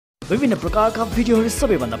विभिन्न प्रकारका भिडियोहरू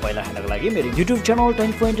सबैभन्दा पहिला हेर्नका लागि मेरो YouTube च्यानल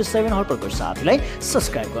 10.7 हर्परको साथीलाई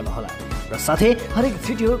सब्स्क्राइब गर्नुहोला र साथै हरेक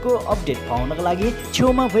भिडियोको अपडेट पाउनका लागि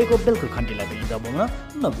छेउमा भएको बेलको घण्टीलाई पनि दबाउन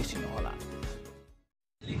नबिर्सिनुहोला।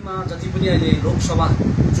 दिल्लीमा जति पनि अहिले लोकसभा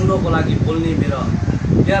चुनावको लागि बोल्ने मेरो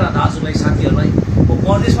प्यारा दाजुभाइ साथीहरूलाई म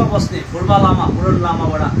परदेशमा बस्ने फुर्बा लामा पुरण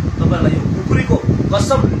लामाबाट तपाईहरुलाई यो कुकुरीको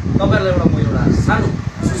कसम तपाईहरुलाई म एउटा सानो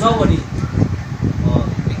सुझाव अनि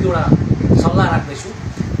एउटा सल्लाह राख्दैछु।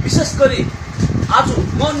 विशेष गरी आज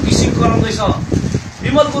मन घिसिङ गराउँदैछ,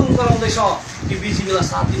 विमल गुरुङ गराउँदैछ कि बिजेपीलाई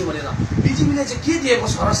साथ दिनु भनेर। बिजेपीले चाहिँ के दिएको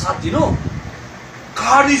छ र साथ दिनु?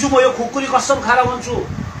 कार्ड दिन्छु म, यो खुकुरी कसम खाएर भन्छु,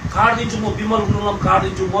 कार्ड दिन्छु म, विमल गुरुङलाई कार्ड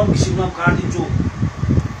दिन्छु, मन घिसिङलाई कार्ड दिन्छु।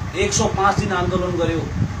 105 दिन आन्दोलन गर्यो,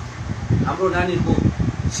 हाम्रो नानीहरूको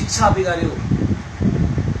शिक्षा बिगार्यो,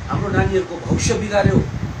 हाम्रो नानीहरूको भविष्य बिगार्यो।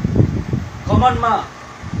 कमानमा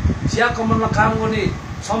चिया कमानमा काम गर्ने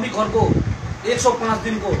श्रमिकहरूको 105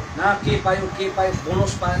 दिनको न के पायो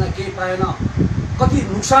बोनस पाएन, के पाएन, कति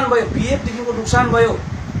नुकसान भयो, पीएफदेखिको नुकसान भयो।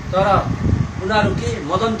 तर उनीहरू के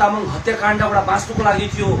मदन तामाङ हत्याकाण्डबाट बाँच्नुको लागि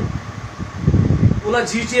थियो। उसलाई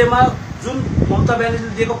जिटिएमा जुन ममता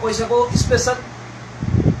ब्यानर्जीले दिएको पैसाको स्पेसल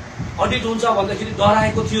अडिट हुन्छ भन्दाखेरि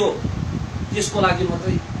डराएको थियो। त्यसको लागि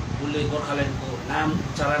मात्रै उसले गोर्खाल्यान्डको नाम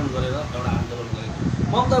उच्चारण गरेर एउटा आन्दोलन गरेको।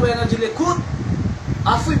 ममता ब्यानर्जीले खुद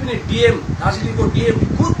आफै पनि डिएम, दार्जिलिङको डिएम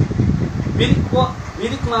खुद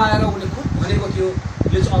मिरिकमा आएर उसले खुद भनेको थियो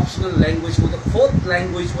यो चाहिँ अप्सनल ल्याङ्ग्वेज, मतलब 4th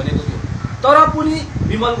ल्याङ्ग्वेज भनेको थियो। तर पनि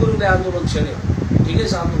विमल गुरुङले आन्दोलन छेड्यो, ठिकै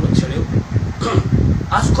छ, आन्दोलन छेड्यो।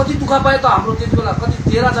 आज कति दुःख पायो त हाम्रो त्यति बेला, कति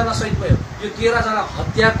 13 जना शहीद भयो। यो 13 जना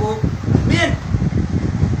हत्याको मेन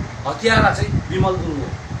हत्यारा चाहिँ विमल गुरुङ हो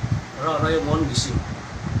र रह्यो मन घिसिङ।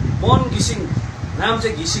 मन घिसिङ नाम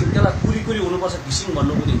चाहिँ घिसिङ, त्यसलाई कुरी हुनुपर्छ घिसिङ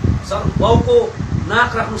भन्नु पनि। सर बाउको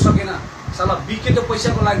नाक राख्नु सकेन, साला बिके त्यो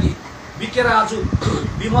पैसाको लागि बिकेर आज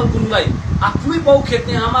विमल गुरुङलाई आफ्नै बाउ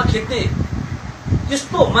खेद्ने, आमा खेद्ने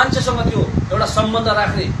त्यस्तो मान्छेसँग त्यो एउटा सम्बन्ध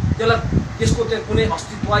राख्ने, त्यसलाई त्यसको त्यो कुनै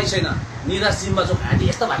अस्तित्वै छैन। निराज जिम्बा जो घाँटी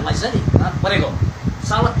यस्तो भागमा छ नि परेको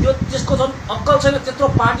साला, त्यो त्यसको झन् अक्कल छैन। त्यत्रो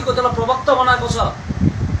पार्टीको त्यसलाई प्रवक्ता बनाएको छ।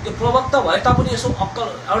 त्यो प्रवक्ता भए तापनि यसो अक्कल,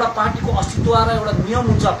 एउटा पार्टीको अस्तित्व र एउटा नियम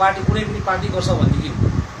हुन्छ। पार्टी कुनै पनि पार्टी गर्छ भनेदेखि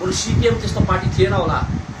बरु सिपिएम त्यस्तो पार्टी थिएन होला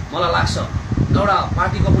मलाई लाग्छ। एउटा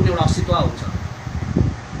पार्टीको पनि एउटा अस्तित्व हुन्छ।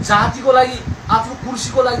 जातिको लागि, आफ्नो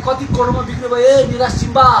कुर्सीको लागि कति करोडमा बिक्री भयो। ए निराज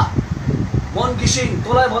जिम्बा, मन घिसिङ,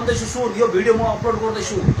 तँलाई भन्दैछु सुन, यो भिडियो म अपलोड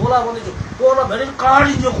गर्दैछु, तँलाई भन्दैछु, तँलाई भेटेर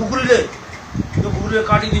काटिदिन्छु खुकुरीले, यो खुकुरीले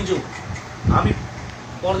काटिदिन्छु। हामी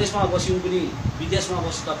परदेशमा बस्यौँ पनि, विदेशमा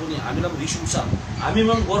बस्दा पनि हामीलाई पनि रिस उठ्छ,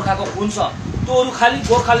 हामीमा पनि गोर्खाको खुन छ। तँहरू खालि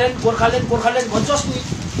गोर्खाल्यान्ड भन्छस् नि,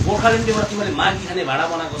 गोर्खाल्यान्डले एउटा तिमीले मागी खाने भाडा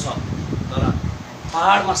बनाएको छ। तर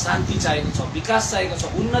पहाडमा शान्ति चाहिएको छ, विकास चाहिएको छ,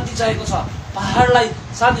 उन्नति चाहिएको छ। पहाडलाई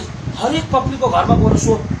शान्ति, हरेक पब्लिकको घरमा गएर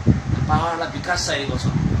सोध, पहाडलाई विकास चाहिएको छ।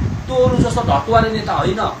 तँहरू जस्तो ढटुवाले नेता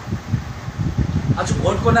होइन। आज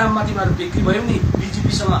भोटको नाममा तिमीहरू बिक्री भयौ नि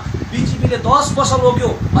बिजेपीसँग। बिजेपीले 10 वर्ष लोग्यो,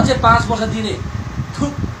 अझै 5 वर्ष दिने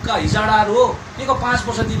थुक्का हिजाडाहरू हो। के को 5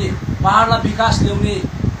 वर्ष दिने? पहाडलाई विकास ल्याउने,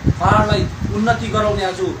 पहाडलाई उन्नति गराउने।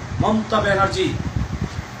 आज ममता ब्यानर्जी,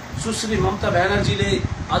 सुश्री ममता ब्यानर्जीले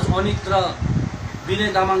आज अनित र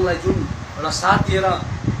विनय तामाङलाई जुन एउटा साथ दिएर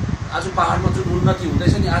आज पहाडमा जुन उन्नति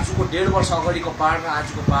हुँदैछ नि, आजको 1.5 वर्ष अगाडिको पहाड र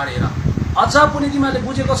आजको पहाड हेर। अझ पनि तिमीहरूले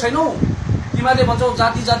बुझेको छैनौ। तिमीहरूले भन्छौ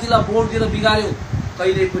जातिलाई भोट दिएर बिगार्यो,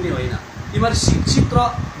 कहिल्यै पनि होइन। तिमीहरू शिक्षित र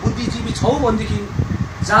बुद्धिजीवी छौ भनेदेखि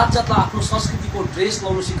जातलाई आफ्नो संस्कृतिको ड्रेस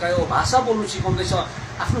लाउनु सिकायो, भाषा बोल्नु सिकाउँदैछ,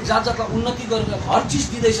 आफ्नो जातलाई उन्नति गरेर हर चिज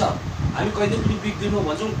दिँदैछ। हामी कहिले पनि बिग्दिनु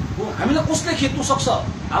भन्छौँ, हामीलाई कसले खेद्नु सक्छ?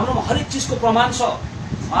 हाम्रोमा हरेक चिजको प्रमाण छ,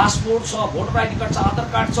 पासपोर्ट छ, भोटर आइडी कार्ड छ, आधार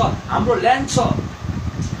कार्ड छ, हाम्रो ल्यान्ड छ,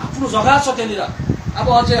 आफ्नो जग्गा छ त्यहाँनिर। अब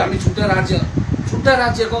अझै हामी छुट्टै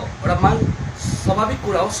राज्यको एउटा माग स्वाभाविक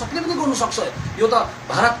कुरा हो, सबले पनि गर्नु सक्छ। यो त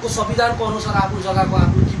भारतको संविधानको अनुसार आफ्नो जग्गाको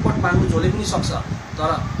आफ्नो टिपट माग्नु जसले पनि सक्छ।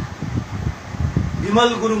 तर विमल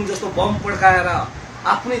गुरुङ जस्तो बम पड्काएर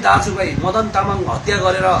आफ्नै दाजुभाइ मदन तामाङ हत्या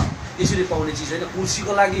गरेर त्यसरी पाउने चिज होइन।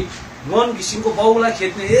 कुर्सीको लागि मन घिसिङको बाउलाई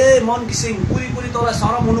खेद्ने, ए मन घिसिङ पुरी तँलाई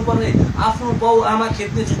शरम हुनुपर्ने। आफ्नो बाउ आमा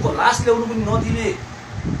खेद्ने, जसको लास ल्याउनु पनि नदिने,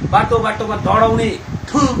 बाटोमा डढाउने,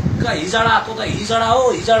 ठुक्का हिजाडा। तँ त हिजाडा हो,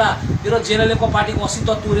 हिजाडा। तेरो जेनएलएको पार्टीको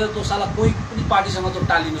अस्तित्व तुरेर तँ साला कोही पनि पार्टीसँग तँ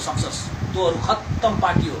टालिन सक्छस्। तँहरू खत्तम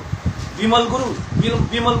पार्टी हो। विमल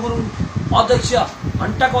गुरुङ अध्यक्ष,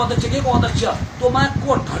 घण्टाको अध्यक्ष, के को अध्यक्ष? तँ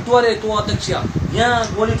माको ढटुवारे तँ अध्यक्ष। यहाँ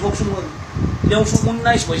गोली ठोक्छु ल्याउँछु,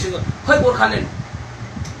 19 भइसक्यो। खै गोर्खाल्यान्ड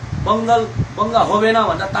बङ्गा होबेन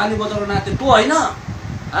भन्दा ताली बजाउन नाथे तँ होइन।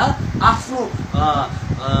 आफ्नो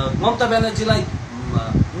ममता ब्यानर्जीलाई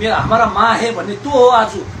मेरा हमारा माँ है भन्ने तँ हो।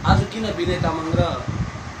 आज किन विनय तामाङ र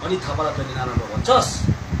अनि थापालाई तैँले नराम्रो भन्छस्?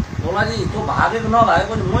 तँलाई नि तँ भागेको नभागे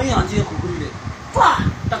पनि मै हान्छे खुकुरीले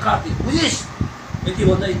टक्राती बुझिस्। यति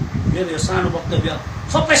भन्दै मेरो यो सानो वक्तव्य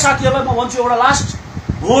सबै साथीहरूलाई म भन्छु एउटा लास्ट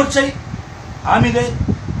भोट चाहिँ हामीले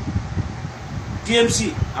टिएमसी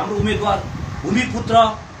हाम्रो उम्मेदवार भूमिपुत्र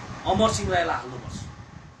अमर सिंह राईलाई हाल्नुपर्छ।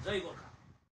 जय गोर्खा।